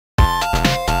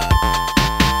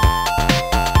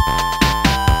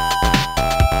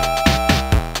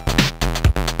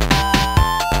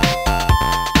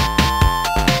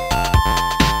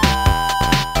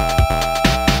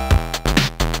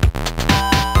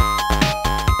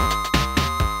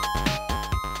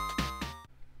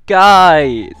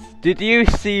Guys, did you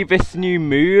see this new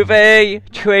movie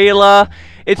trailer?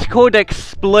 It's called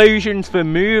Explosions the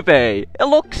Movie. It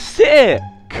looks sick.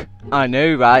 I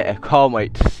know, right? I can't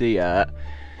wait to see it.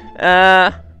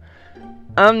 I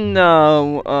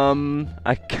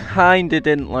kinda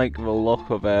didn't like the look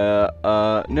of it.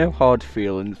 No hard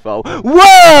feelings though.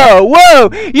 Whoa!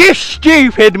 You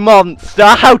stupid monster!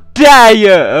 How dare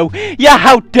you! Yeah,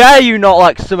 how dare you not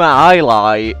like something I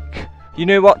like? You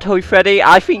know what, Toy Freddy?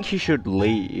 I think you should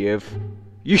leave.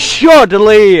 You should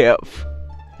leave!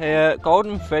 Hey,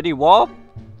 Golden Freddy, what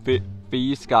are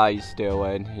these guys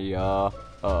doing here?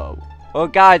 Oh. Well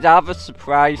guys, I have a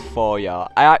surprise for you. I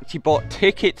actually bought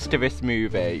tickets to this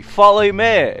movie. Follow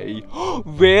me!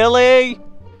 Really?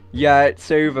 Yeah,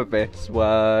 it's over this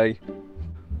way.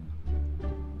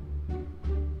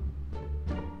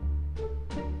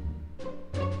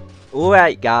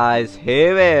 Alright guys,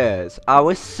 here is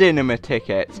our cinema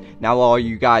tickets. Now are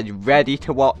you guys ready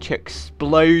to watch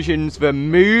Explosions the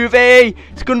Movie?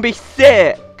 It's gonna be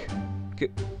sick!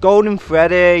 Golden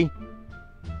Freddy.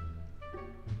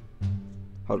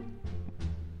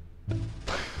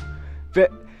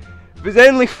 There's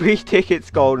only 3 tickets,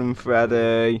 Golden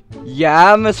Freddy.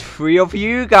 Yeah, and there's 3 of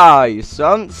you guys, so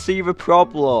I don't see the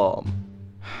problem.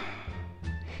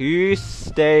 Who's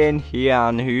staying here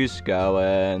and who's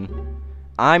going?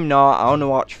 I'm not. I want to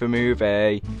watch the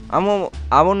movie. I want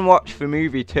to watch the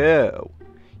movie too.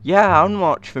 Yeah, I want to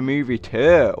watch the movie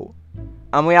too.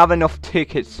 And we have enough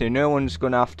tickets so no one's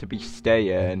going to have to be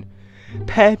staying.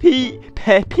 Peppy.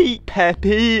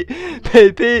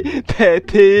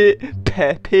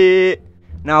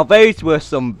 Now those were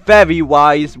some very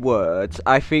wise words.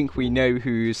 I think we know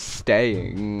who's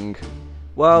staying.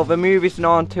 Well, the movie's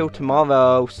not until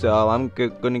tomorrow, so I'm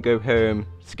gonna go home.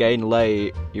 It's getting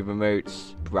late, even though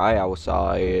it's bright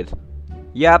outside.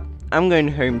 Yep, I'm going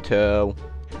home too.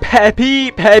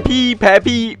 Peppy.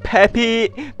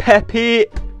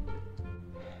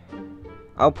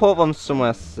 I'll put them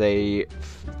somewhere safe,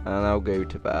 and I'll go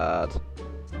to bed.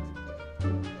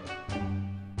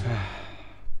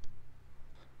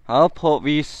 I'll put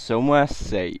these somewhere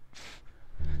safe.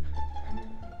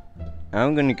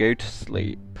 I'm gonna go to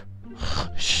sleep.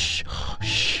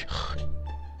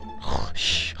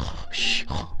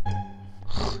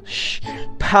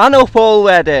 Pan up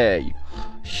already!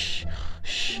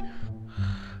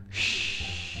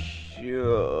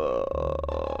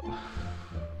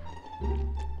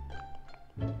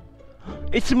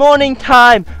 It's morning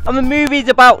time, and the movie's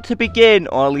about to begin,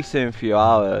 or at least in a few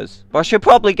hours. But I should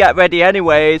probably get ready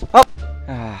anyways. Oh.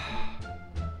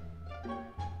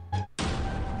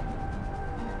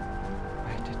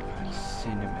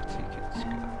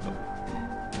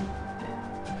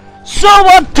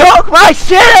 Someone took my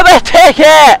cinema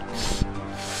tickets!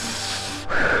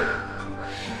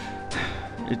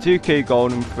 It's okay,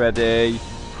 Golden Freddy.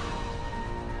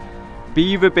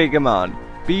 Be the bigger man.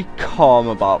 Be calm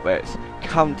about this.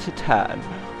 Count to 10.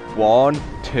 1,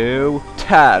 2,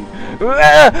 10.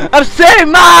 I'm so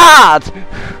mad!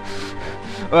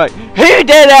 Right, who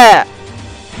did it?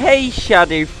 Hey,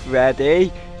 Shadow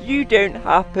Freddy. You don't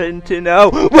happen to know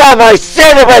where my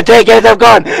cinema tickets have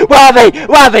gone? Where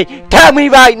are they? Tell me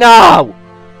right now!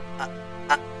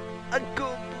 I can't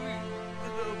breathe.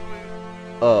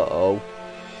 Uh-oh.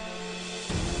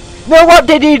 Now what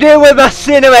did you do with my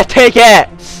cinema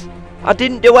tickets? I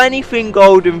didn't do anything,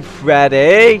 Golden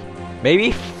Freddy.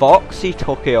 Maybe Foxy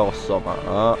took it or something.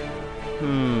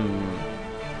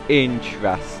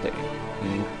 Interesting.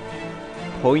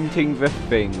 Pointing the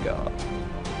finger.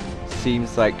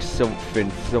 Seems like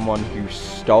something someone who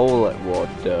stole it would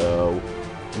do.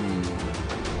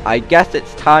 I guess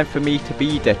it's time for me to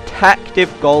be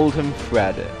Detective Golden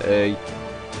Freddy.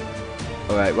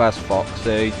 Alright, where's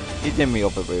Foxy? He's in the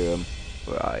other room.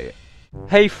 Right.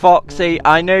 Hey Foxy,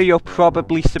 I know you're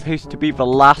probably supposed to be the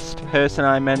last person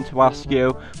I meant to ask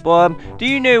you, but do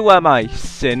you know where my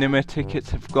cinema tickets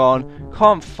have gone?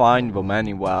 Can't find them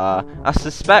anywhere. I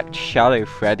suspect Shadow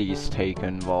Freddy's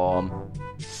taken them.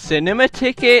 Cinema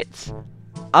tickets?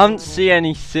 I don't see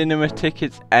any cinema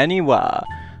tickets anywhere.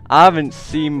 I haven't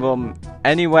seen them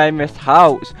anywhere in this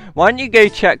house. Why don't you go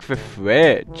check the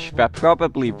fridge? They're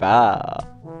probably there.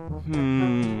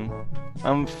 I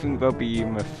don't think they'll be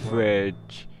in the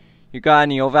fridge. You got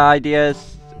any other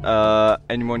ideas?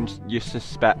 Anyone you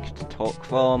suspect took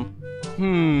them?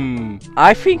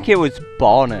 I think it was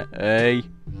Bonnet, eh?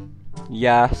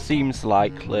 Yeah, seems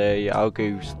likely. I'll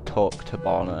go talk to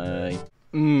Bonnet.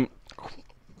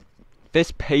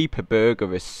 This paper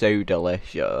burger is so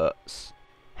delicious.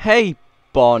 Hey,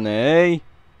 Bonnie.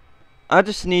 I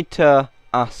just need to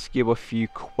ask you a few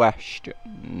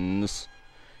questions.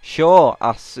 Sure,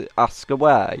 ask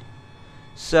away.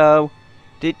 So,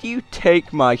 did you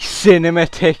take my cinema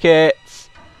tickets?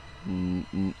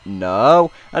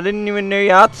 No, I didn't even know you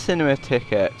had cinema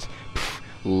tickets. Pfft,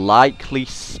 likely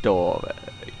story.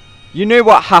 You know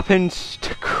what happens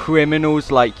to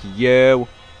criminals like you,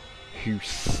 who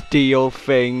steal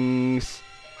things?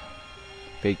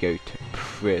 They go to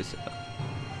prison.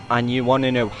 And you want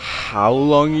to know how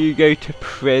long you go to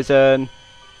prison?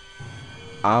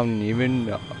 I don't even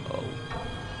know.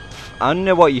 I don't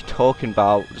know what you're talking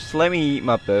about. Just let me eat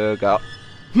my burger.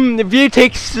 If you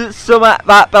take some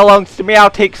that belongs to me, I'll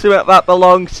take some that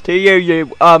belongs to you, you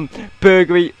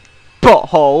burgery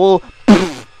butthole.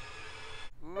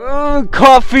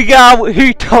 Can't figure out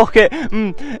who took it.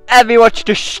 Everyone's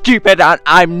just stupid and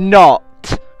I'm not.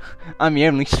 I'm the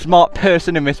only smart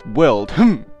person in this world.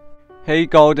 Hey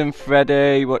Golden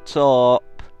Freddy, what's up?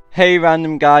 Hey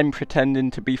random guy I'm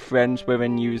pretending to be friends with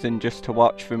and using just to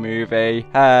watch the movie.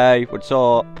 Hey, what's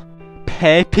up?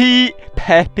 Peppy.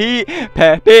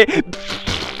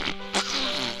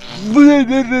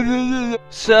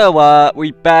 So,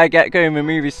 we better get going. The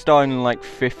movie's starting in like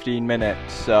 15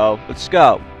 minutes, so let's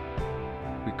go.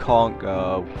 We can't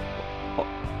go.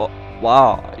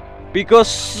 Why? Because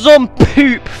some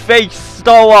poop face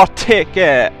stole our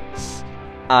tickets.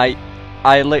 I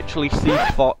literally see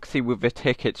Foxy with the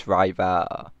tickets right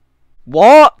there.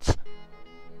 What?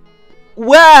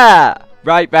 Where?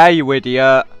 Right there, you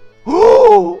idiot.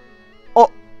 Oh,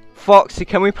 Foxy,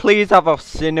 can we please have our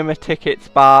cinema tickets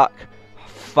back?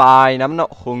 Fine, I'm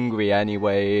not hungry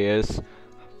anyways.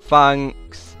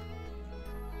 Thanks.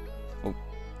 Oh,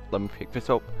 let me pick this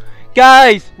up.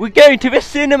 Guys, we're going to the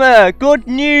cinema! Good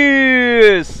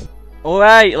news!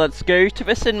 Alright, let's go to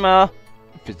the cinema.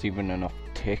 If there's even enough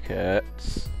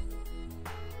tickets.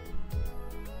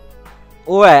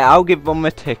 Alright, I'll give them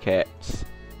the tickets.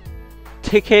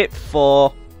 Ticket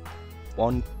for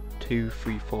 1, 2,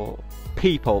 3, 4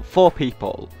 people. 4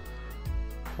 people.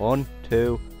 1,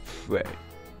 2, 3.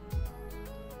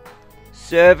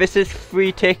 Sir, this is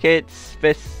 3 tickets.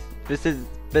 This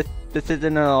isn't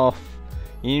enough.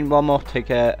 You need 1 more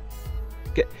ticket.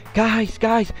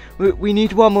 Guys, we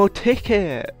need 1 more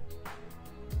ticket.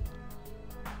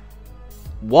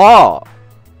 What?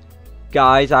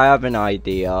 Guys, I have an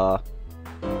idea.